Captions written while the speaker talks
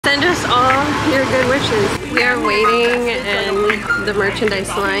your good wishes. We are waiting in the merchandise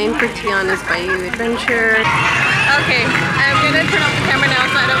line for Tiana's Bayou adventure. Okay, I'm gonna turn off the camera now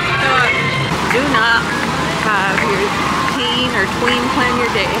so I don't throw up. Do not have your teen or tween plan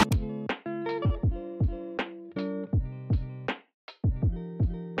your day.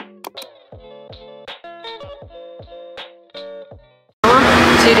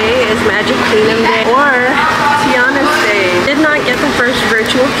 Today is Magic Kingdom Day or Tiana's Day. Did not get the first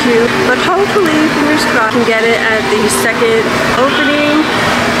virtual queue, but hopefully, fingers crossed, can get it at the second opening.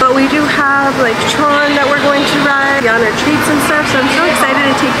 But we do have like Tron that we're going to ride, Tiana treats and stuff, so I'm so excited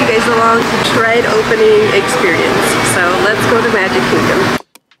to take you guys along to ride opening experience. So let's go to Magic Kingdom.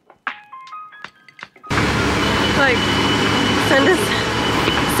 Like,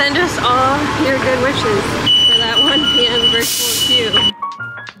 send us all your good wishes for that 1 p.m. virtual queue.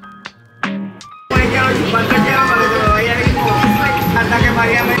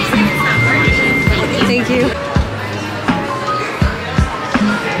 Thank you.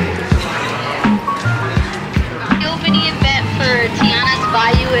 The opening event for Tiana's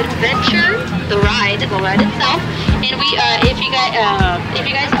Bayou Adventure, the ride itself. And we, if you guys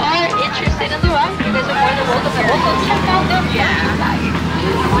are interested in the ride, you guys are more than welcome to also check out their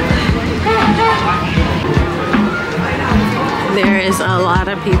There is a lot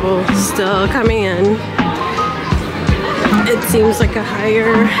of people still coming in. It seems like a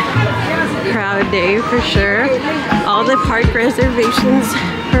higher crowd day for sure. All the park reservations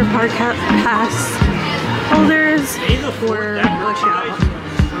for park pass holders were booked out.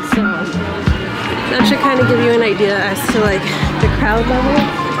 So that should kind of give you an idea as to like the crowd level.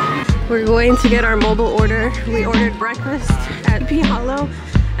 We're going to get our mobile order. We ordered breakfast at P Hollow,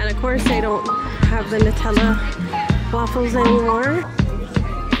 and of course they don't have the Nutella waffles anymore.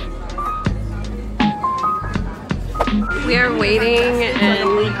 We are waiting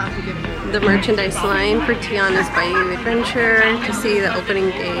in the merchandise line for Tiana's Bayou adventure to see the opening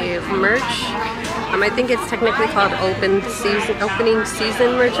day of merch. I think it's technically called opening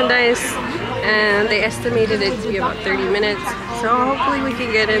season merchandise, and they estimated it to be about 30 minutes. So hopefully we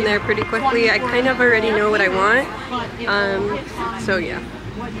can get in there pretty quickly. I kind of already know what I want. So yeah,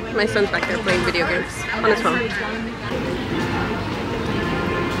 my son's back there playing video games on his phone.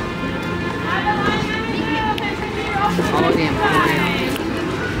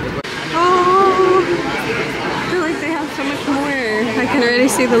 Oh, I feel like they have so much more. I can already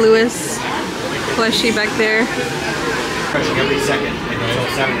see the Lewis plushie back there. Every second.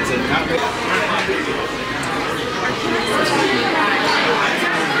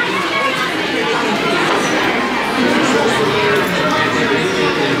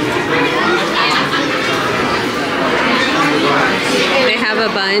 They have a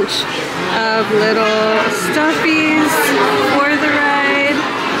bunch of little stuffies for the ride.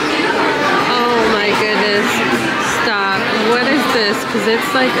 Oh my goodness. Stop. What is this? Because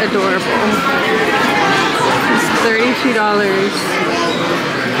it's like adorable. It's $32.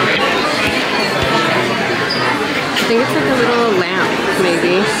 I think it's like a little lamp,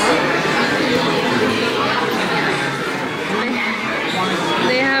 maybe.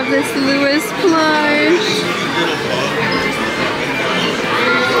 They have this Lewis plush.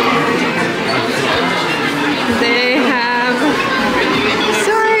 They have,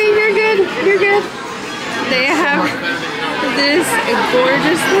 sorry, you're good. They have this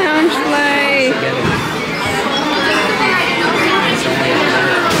gorgeous lounge light.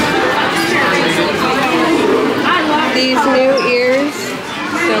 These new ears,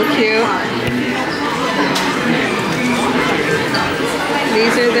 so cute.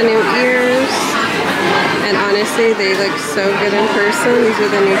 These are the new ears, and honestly, they look so good in person. These are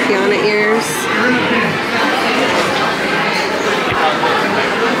the new Tiana ears.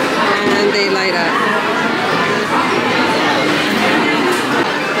 And they light up.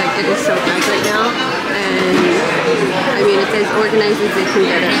 Like, it is so packed right now, and I mean, it's as organized as they can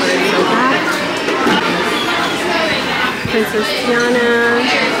get it, but it's so packed. Princess Tiana.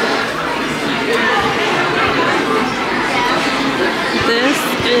 This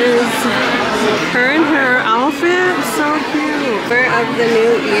is her in her outfit, so cute. Of the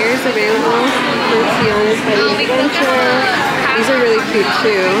new ears available for Tiana's Bayou adventure. These are really cute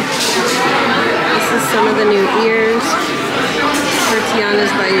too. This is some of the new ears for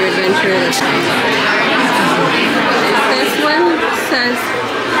Tiana's Bayou adventure. This one says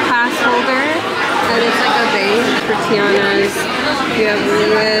pass holder, and it's like a base for Tiana's. You have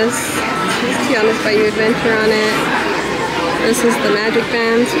Lewis. This is Tiana's Bayou adventure on it. This is the magic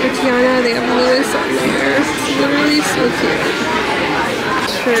bands for Tiana. They have Lewis on there. It's literally so cute.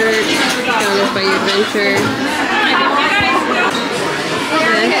 Shirt, Tiana's Bayou adventure.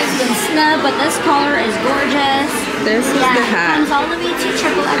 This snub, but this color is gorgeous. This is the It hat. comes all the way to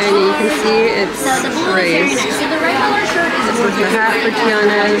triple XL. And you can see it's so the blue is very raised. nice. So the red color shirt is This is the hat for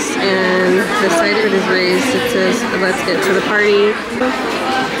Tiana's, and the side of it is raised. It says, "Let's get to the party."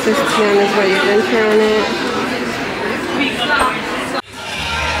 It says Tiana's Bayou Adventure on it.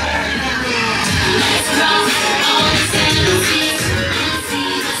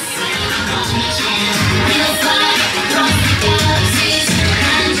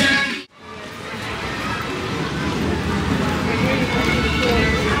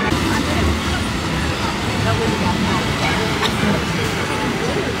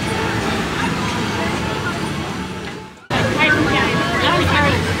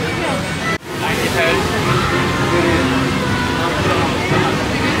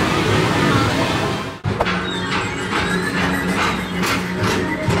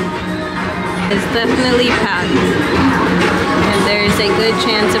 It's definitely packed, and there's a good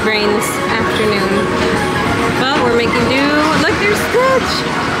chance of rain this afternoon. But we're making do. Look, there's Stitch!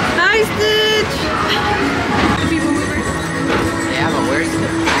 Hi, Stitch! People mover. Yeah, but where's the...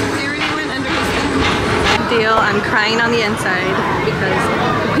 There anyone under this deal? I'm crying on the inside because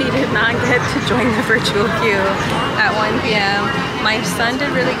we did not get to join the virtual queue at 1 p.m. My son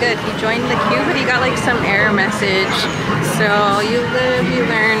did really good. He joined the queue, but he got like some error message. So you live, you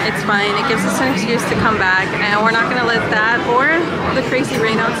learn, it's fine. It gives us an excuse to come back, and we're not gonna let that or the crazy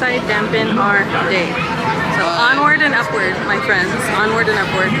rain outside dampen our day. So onward and upward, my friends, onward and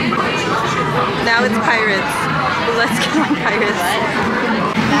upward. Now it's pirates. Let's get on pirates.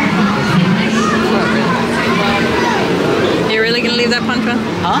 You're really gonna leave that poncho?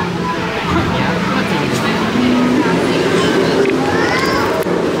 Huh?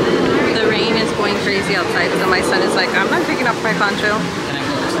 The rain is going crazy outside, so my son is like, I'm not taking off my poncho.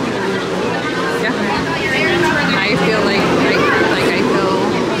 Yeah. I feel like I feel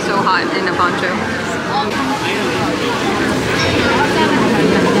so hot in a poncho.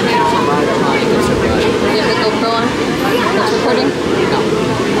 You have the GoPro on? That's recording?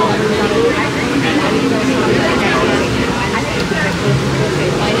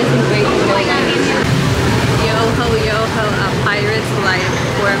 Mine isn't great going on. Yo ho, a pirate's life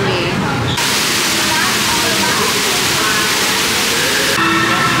for me.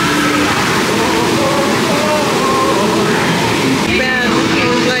 Ben,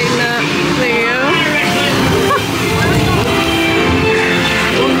 who's lighting up? Leo.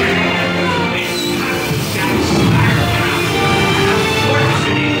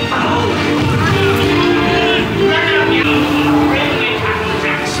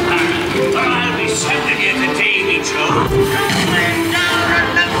 I'll be sending you the Daily Show.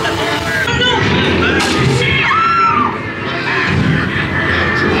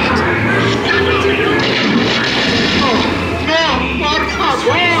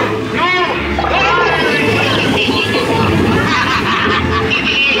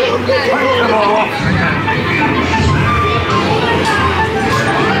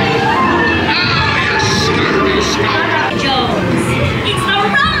 It's the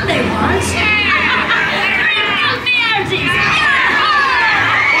rum they want.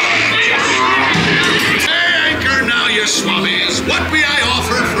 Hey, anchor now, you swabbies. What may I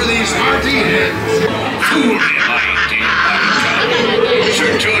offer for these hearty heads? Who am I, dear?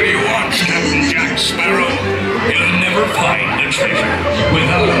 Sir, tell you what, Captain Jack Sparrow, you'll never find the treasure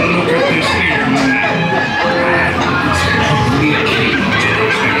without a look at this here map. The key to the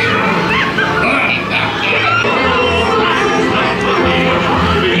treasure.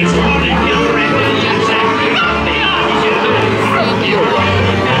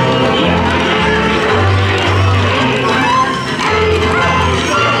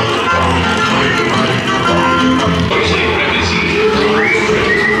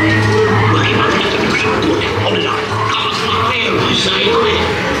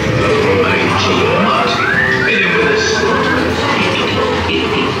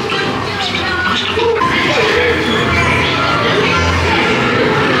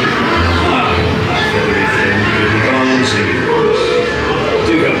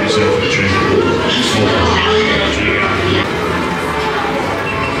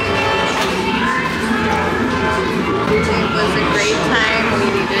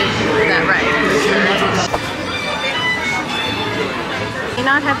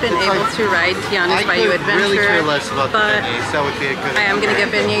 Not have been able to ride Tiana's Bayou Adventure, really care less about but the beignets. That would be a good. I am gonna get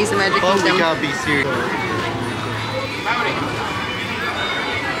beignets in Magic But we Kingdom. gotta be serious.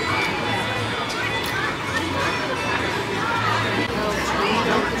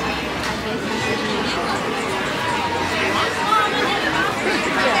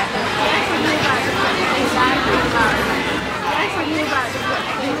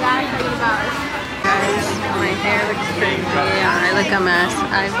 Yeah, I look a mess.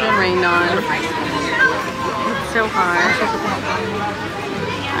 I've been rained on. It's so hot.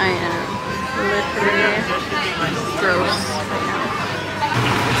 I am literally gross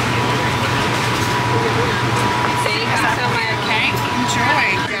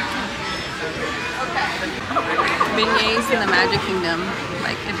right now. Beignets in the Magic Kingdom.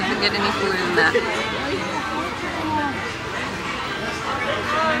 Like, it doesn't get any cooler than that.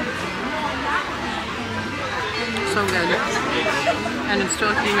 So good. And it's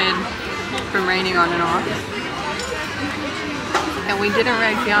still humid from raining on and off. And we didn't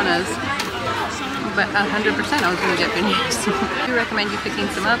ride Tiana's, but 100% I was going to get beignets. I do recommend you picking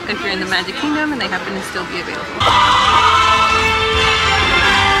some up if you're in the Magic Kingdom and they happen to still be available.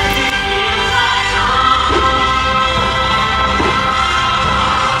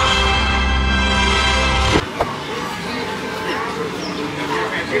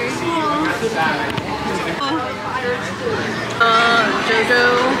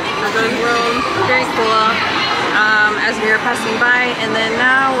 JoJo's World, very cool. As we were passing by, and then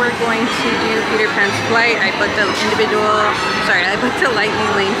now we're going to do Peter Pan's flight. I booked a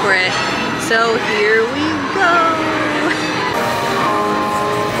lightning lane for it. So here we go.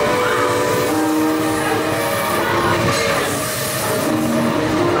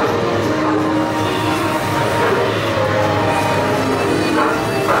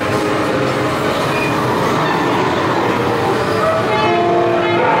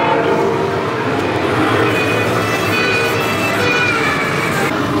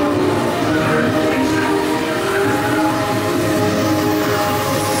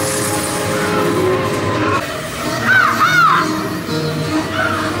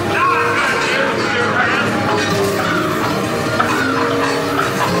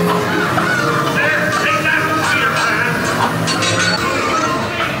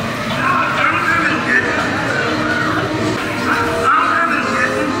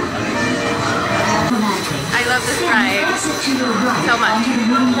 So much.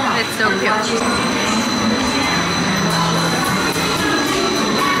 It's so cute.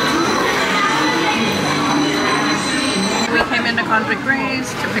 We came into Convict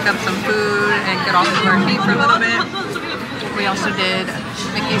Graves to pick up some food and get off of our feet for a little bit. We also did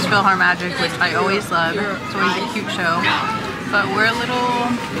Mickey's PhilharMagic, which I always love. It's always a cute show. But we're a little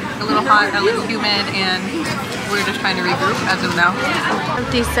hot, a little humid, and we're just trying to regroup as of now.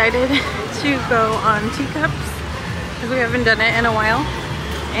 I've decided to go on Teacups because we haven't done it in a while.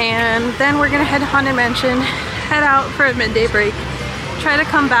 And then we're gonna head to Haunted Mansion, head out for a midday break, try to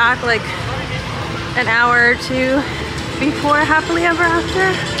come back like an hour or two before Happily Ever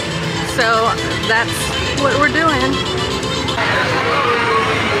After. So that's what we're doing.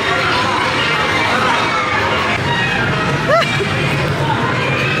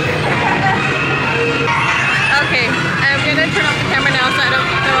 Okay, I'm gonna turn off the camera now so I don't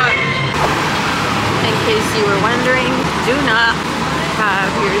go up. In case you were wondering, do not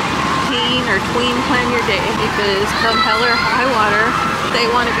have your teen or tween plan your day because come hell or high water, they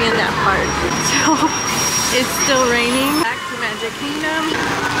want to be in that part. So it's still raining. Back to Magic Kingdom.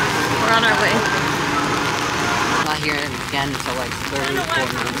 We're on our way. Not here again until like 34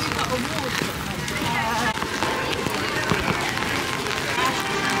 minutes.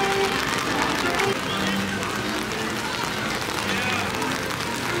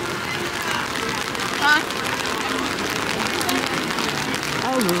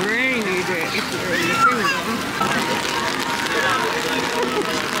 A rainy day if you're in the kingdom.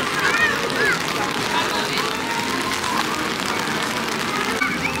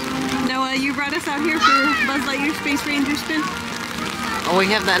 Noah, you brought us out here for Buzz Lightyear Space Ranger spin? Oh, we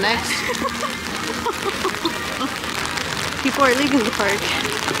have that next? People are leaving the park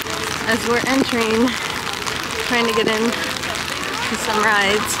as we're entering, trying to get in to some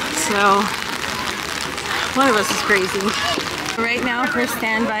rides. So one of us is crazy. Right now for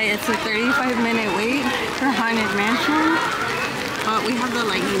standby, it's a 35-minute wait for Haunted Mansion, but we have the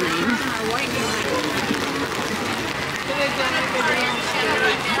lightning lane.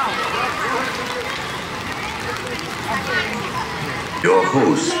 Your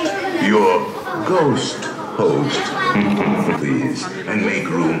host, your ghost host. Please, and make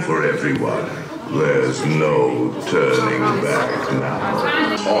room for everyone. There's no turning back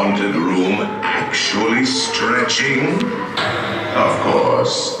now. Haunted room actually stretching? Of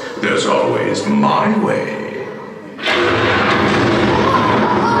course, there's always my way.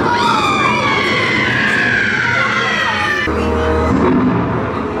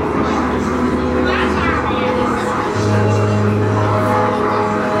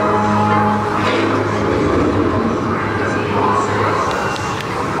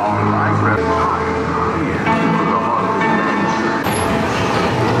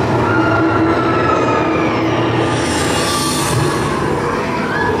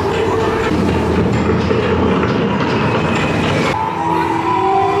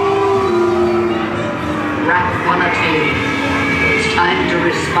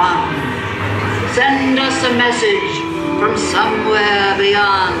 us a message from somewhere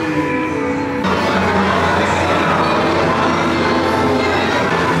beyond.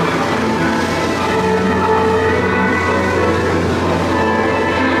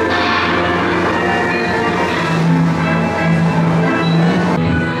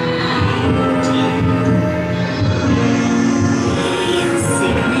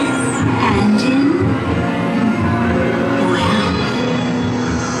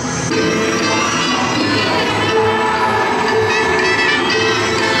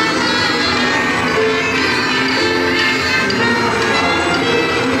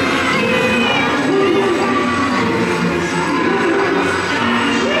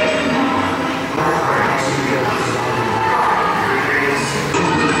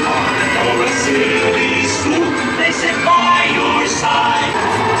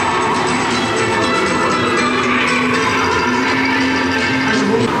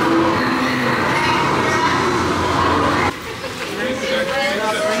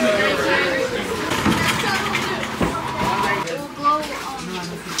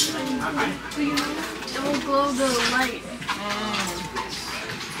 It will glow the light.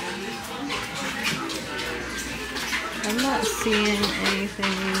 I'm not seeing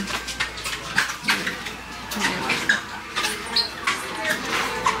anything.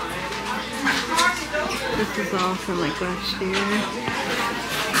 This is all from like last year.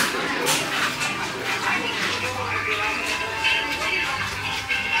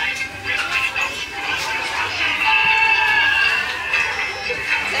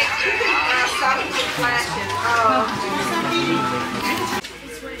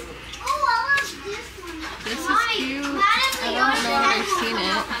 This is cute. I don't know if I've seen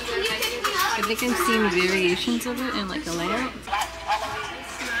it. I think I've seen variations of it in like a lamp.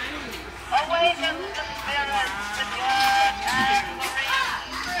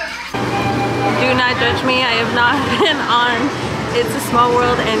 Do not judge me. I have not been on It's a Small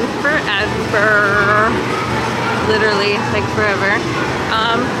World in forever. Literally, like forever.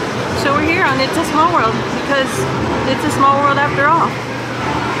 So we're here on It's a Small World because it's a small world after all.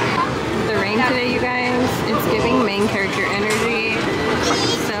 The rain today, you guys, it's giving main character energy.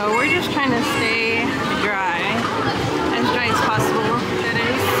 So we're just trying to stay dry as possible, that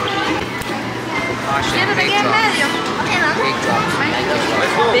is.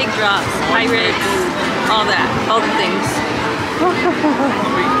 Big drops, pirates, all that, all the things.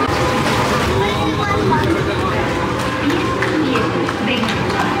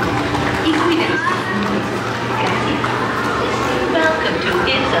 Welcome to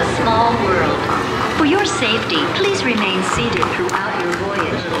It's a Small World. For your safety, please remain seated throughout your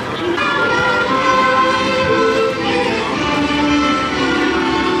voyage.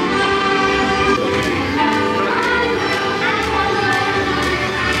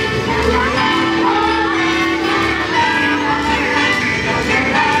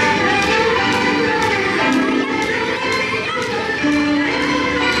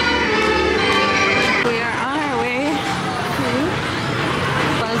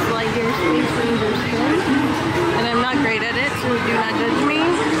 And I'm not great at it, so do not judge me.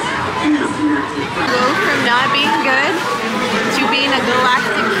 Go from not being good to being a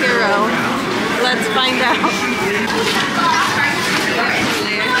galactic hero. Let's find out.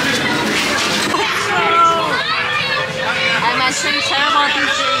 I'm actually terrible at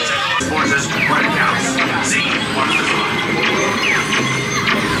these things. Forces, what accounts? Z,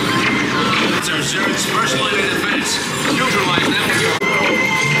 it's our Zerg's first line of defense. Neutralize them with your...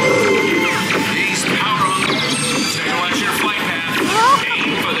 These power on. Stabilize your flight path.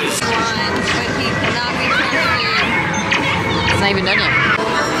 Aim for this. But he cannot be transferred. It's not even done yet.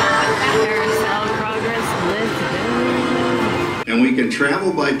 Carousel progress, let's go. And we can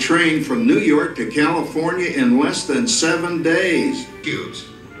travel by train from New York to California in less than 7 days. Cute.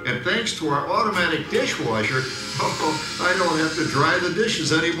 And thanks to our automatic dishwasher, I don't have to dry the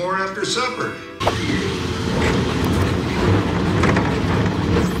dishes anymore after supper.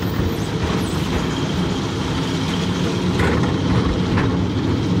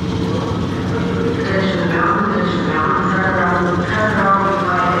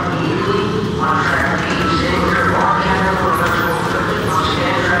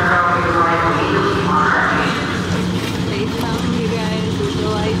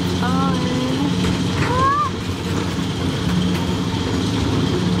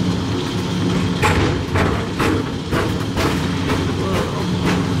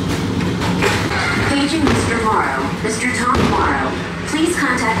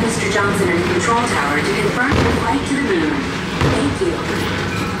 Mr. Johnson in the control tower to confirm your flight to the moon. Thank you.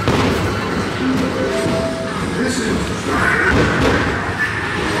 This is...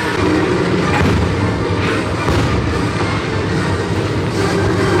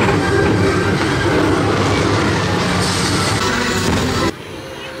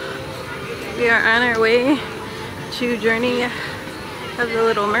 We are on our way to Journey of the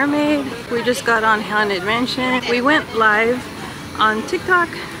Little Mermaid. We just got on Haunted Mansion. We went live on TikTok,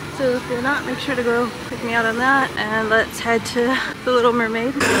 so if you're not, make sure to go check me out on that. And let's head to the Little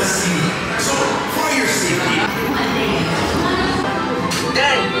Mermaid.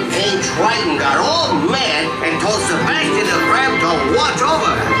 Then King Triton got all mad and told Sebastian the Crab to watch over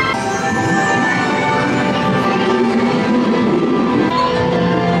her.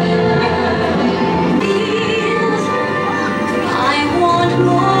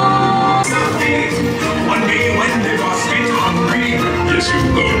 One day when they was get hungry, yes, you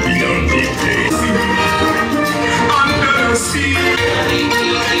will be on the day. Under the sea, even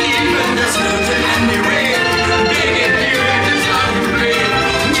the skeleton and the rain, they get here and it's like a play.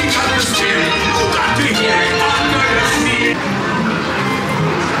 We got to steer it, you got to hear it under the sea.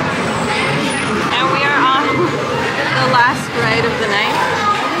 And we are on the last ride of the night.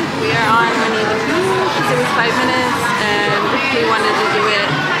 We are on Winnie the Pooh because it was 5 minutes and we wanted to do it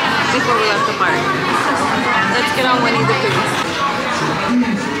before we left the park. So let's get on Winnie the Pooh.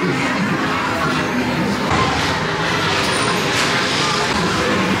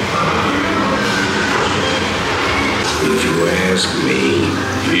 If you ask me,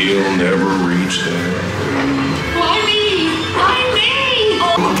 he'll never reach there. Why me? Why me?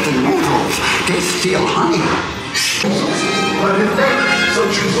 Monkey noodles, they steal honey. What is that? So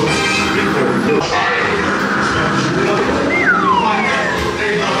choose